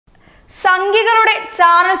സംഘികളുടെ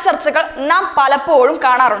channel ചർച്ചകൾ നാം പലപ്പോഴും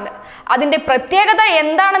കാണാറുണ്ട്. അതിന്റെ പ്രത്യേകത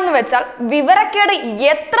എന്താണെന്ന് വെച്ചാൽ വിവരക്കേട്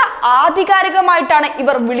എത്ര ആധികാരികമായിട്ടാണ്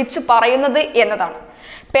ഇവർ വിളിച്ചു പറയുന്നത് എന്നതാണ്.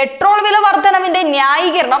 പെട്രോൾ വില വർധനവിന്റെ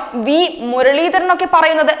ന്യായീകരണം മുരളീധരനൊക്കെ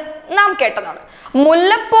പറയുന്നത് നാം കേട്ടതാണ്.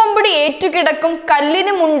 മുല്ലപ്പോമ്പടി ഏറ്റുകിടക്കും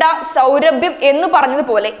കല്ലിനുമുണ്ട സൗരഭ്യം എന്ന്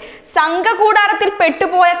പറഞ്ഞതുപോലെ സംഘകൂടാരത്തിൽ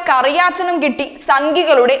പെട്ടുപോയ കറിയാച്ചനും കിട്ടി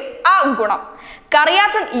സംഘികളുടെ ആ ഗുണം.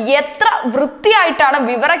 കറിയാച്ചൻ എത്ര വൃത്തിയായിട്ടാണ്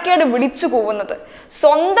വിവരക്കേട് വിളിച്ചു കൂവുന്നത്.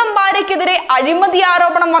 സ്വന്തം ഭാര്യയ്ക്കെതിരെ അഴിമതി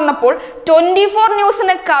ആരോപണം വന്നപ്പോൾ 24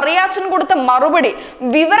 ന്യൂസിന് കറിയാച്ചൻ കൊടുത്ത മറുപടി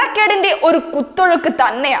വിവരക്കേടിന്റെ ഒരു കുത്തൊഴുക്ക്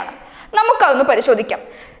തന്നെയാണ്. നമുക്കതൊന്ന് പരിശോധിക്കാം.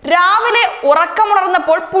 രാവിലെ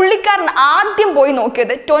ഉറക്കമുണർന്നപ്പോൾ പുള്ളിക്കാരൻ ആദ്യം പോയി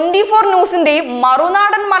നോക്കിയത് 24 ന്യൂസിന്റെയും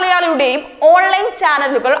മറുനാടൻ മലയാളിയുടെയും ഓൺലൈൻ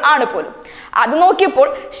ചാനലുകൾ ആണ് പോലും. അത് നോക്കിയപ്പോൾ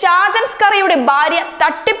ഷാജൻസ്കറിയുടെ ഭാര്യ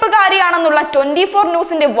തട്ടിപ്പുകാരിയാണെന്നുള്ള 24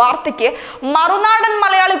 ന്യൂസിന്റെ വാർത്തയ്ക്ക് മറുനാടൻ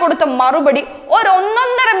മലയാളി കൊടുത്ത മറുപടി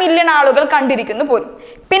 1.5 മില്യൺ ആളുകൾ കണ്ടിരിക്കുന്നു പോലും.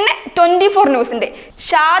 പിന്നെ 24 ന്യൂസിന്റെ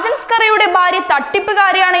ഷാജൻസ്കറിയുടെ ഭാര്യ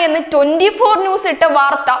തട്ടിപ്പുകാരിയാണ് എന്ന് 24 ന്യൂസ് ഇട്ട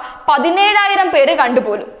വാർത്ത 17,000 പേര്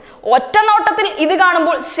കണ്ടുപോലും. ഒറ്റ നോട്ടത്തിൽ ഇത്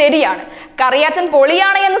കാണുമ്പോൾ ശരിയാണ്, കറിയാച്ചൻ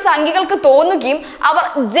പൊളിയാണ് എന്ന് സംഘികൾക്ക് തോന്നുകയും അവർ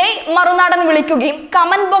ജയ് മറുനാടൻ വിളിക്കുകയും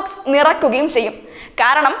കമന്റ് ബോക്സ് നിറയ്ക്കുകയും ചെയ്യും.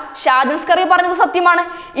 കാരണം ഷാജൻസ്കറി പറഞ്ഞത് സത്യമാണ്.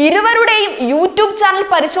 ഇരുവരുടെയും യൂട്യൂബ് ചാനൽ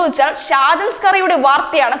പരിശോധിച്ചാൽ ഷാജൻസ്കറിയുടെ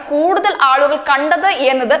വാർത്തയാണ് കൂടുതൽ ആളുകൾ കണ്ടത്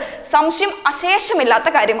എന്നത് സംശയം അശേഷമില്ലാത്ത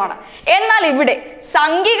കാര്യമാണ്. എന്നാൽ ഇവിടെ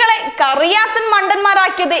സംഘികളെ കറിയാച്ചൻ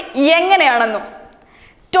മണ്ടന്മാരാക്കിയത് എങ്ങനെയാണെന്നോ?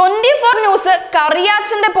 24 ന്യൂസ്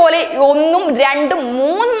കറിയാച്ചന്റെ പോലെ 1, 2,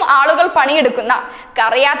 3 ആളുകൾ പണിയെടുക്കുന്ന,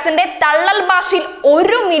 കറിയാച്ചന്റെ തള്ളൽ ഭാഷയിൽ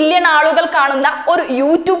 1 മില്യൺ ആളുകൾ കാണുന്ന ഒരു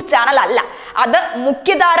യൂട്യൂബ് ചാനൽ അല്ല. അത്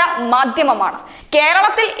മുഖ്യധാര മാധ്യമമാണ്.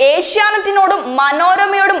 കേരളത്തിൽ ഏഷ്യാനെറ്റിനോടും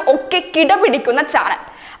മനോരമയോടും ഒക്കെ കിടപിടിക്കുന്ന ചാനൽ.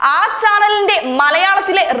 ആ ചാനലിന്റെ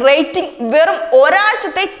മലയാളത്തിലെ റേറ്റിംഗ് വെറും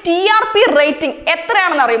ഒരാഴ്ചത്തെ TRP റേറ്റിംഗ്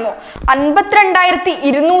എത്രയാണെന്ന് അറിയുമോ?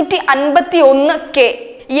 52,251K.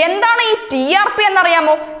 എന്താണ് ഈ TRP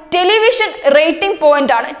എന്നറിയാമോ? ടെലിവിഷൻ റേറ്റിംഗ്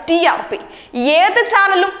പോയിന്റ് ആണ് TRP. ഏത്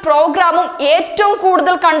ചാനലും പ്രോഗ്രാമും ഏറ്റവും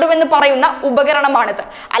കൂടുതൽ കണ്ടുവെന്ന് പറയുന്ന ഉപകരണമാണിത്.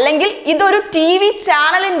 അല്ലെങ്കിൽ ഇതൊരു TV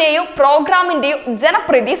ചാനലിന്റെയോ പ്രോഗ്രാമിന്റെയോ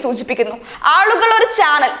ജനപ്രീതിയെ സൂചിപ്പിക്കുന്നു. ആളുകൾ ഒരു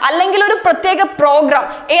ചാനൽ അല്ലെങ്കിൽ ഒരു പ്രത്യേക പ്രോഗ്രാം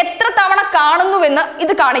എത്ര തവണ കാണുന്നുവെന്ന്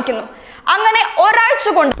ഇത് കാണിക്കുന്നു. അങ്ങനെ ഒരാഴ്ച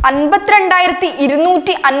കൊണ്ട്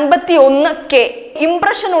 52,251K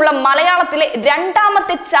ഇംപ്രഷൻ ഉള്ള മലയാളത്തിലെ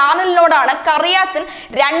രണ്ടാമത്തെ ചാനലിനോടാണ് കറിയാച്ചൻ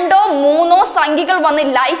 2-3 സംഘികൾ വന്ന്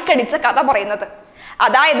ലൈക്ക് അടിച്ച കഥ പറയുന്നത്.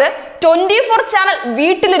 അതായത് 24 ചാനൽ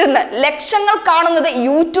വീട്ടിലിരുന്ന് ലക്ഷങ്ങൾ കാണുന്നത്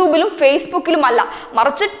യൂട്യൂബിലും ഫേസ്ബുക്കിലും അല്ല,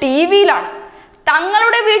 മറിച്ച് TVയിലാണ്.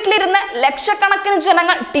 തങ്ങളുടെ വീട്ടിലിരുന്ന് ലക്ഷക്കണക്കിന്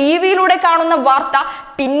ജനങ്ങൾ TVയിലൂടെ കാണുന്ന വാർത്ത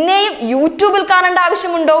പിന്നെയും യൂട്യൂബിൽ കാണേണ്ട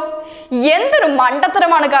ആവശ്യമുണ്ടോ? എന്തൊരു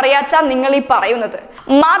മണ്ടത്തരമാണ് കറിയാച്ച നിങ്ങൾ ഈ പറയുന്നത്.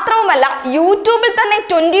 മാത്രവുമല്ല, യൂട്യൂബിൽ തന്നെ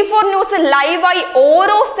 24 ന്യൂസ് ലൈവായി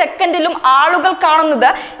ഓരോ സെക്കൻഡിലും ആളുകൾ കാണുന്നത്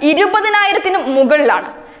 20,000-ന് മുകളിലാണ്.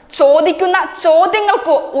 ചോദിക്കുന്ന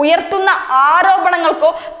ചോദ്യങ്ങൾക്കോ ഉയർത്തുന്ന ആരോപണങ്ങൾക്കോ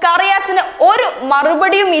കറിയാച്ചന് ഒരു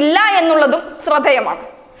മറുപടിയും ഇല്ല എന്നുള്ളതും ശ്രദ്ധേയമാണ്.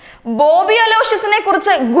 ബോബി അലോഷ്യസിനെ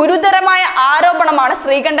കുറിച്ച് ഗുരുതരമായ ആരോപണമാണ്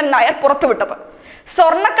ശ്രീകണ്ഠൻ നായർ പുറത്തുവിട്ടത്.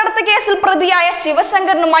 സ്വർണ്ണക്കടത്ത് കേസിൽ പ്രതിയായ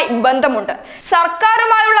ശിവശങ്കരനുമായി ബന്ധമുണ്ട്.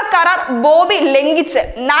 സർക്കാരുമായുള്ള കരാർ ബോബി ലംഘിച്ച്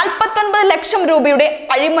 49 ലക്ഷം രൂപയുടെ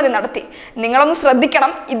അഴിമതി നടത്തി. നിങ്ങളൊന്ന്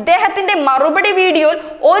ശ്രദ്ധിക്കണം, ഇദ്ദേഹത്തിന്റെ മറുപടി വീഡിയോയിൽ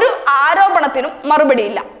ഒരു ആരോപണത്തിനും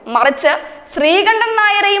മറുപടിയില്ല. മറിച്ച് ശ്രീകണ്ഠൻ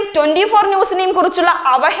നായരെയും 24 ന്യൂസിനെയും കുറിച്ചുള്ള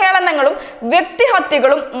അവഹേളനങ്ങളും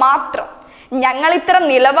വ്യക്തിഹത്യകളും മാത്രം. ഞങ്ങൾ ഇത്തരം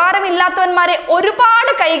നിലവാരമില്ലാത്തവന്മാരെ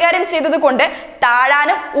ഒരുപാട് കൈകാര്യം ചെയ്തത് കൊണ്ട്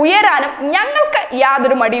താഴാനും ഉയരാനും ഞങ്ങൾക്ക്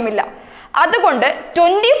യാതൊരു മടിയുമില്ല. അതുകൊണ്ട്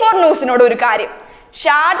 24 ന്യൂസിനോട് ഒരു കാര്യം,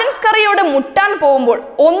 ഷാജൻസ്കറിയോട് മുട്ടാൻ പോകുമ്പോൾ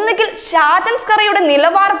ഒന്നുകിൽ ഷാജൻസ്കറിയുടെ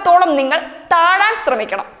നിലവാരത്തോളം നിങ്ങൾ താഴാൻ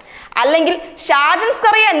ശ്രമിക്കണം, അല്ലെങ്കിൽ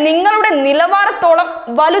ഷാജൻസ്കറിയെ നിങ്ങളുടെ നിലവാരത്തോളം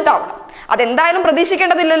വലുതാവണം. അതെന്തായാലും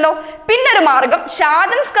പ്രതീക്ഷിക്കേണ്ടതില്ലല്ലോ. പിന്നൊരു മാർഗം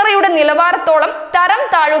ഷാജൻസ്കറിയുടെ നിലവാരത്തോളം തരം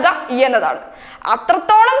താഴുക എന്നതാണ്.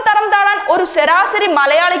 അത്രത്തോളം തരം താഴാൻ ഒരു ശരാശരി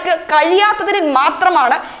മലയാളിക്ക് കഴിയാത്തതിന്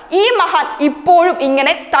മാത്രമാണ് ഈ മഹാൻ ഇപ്പോഴും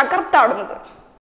ഇങ്ങനെ തകർത്താടുന്നത്.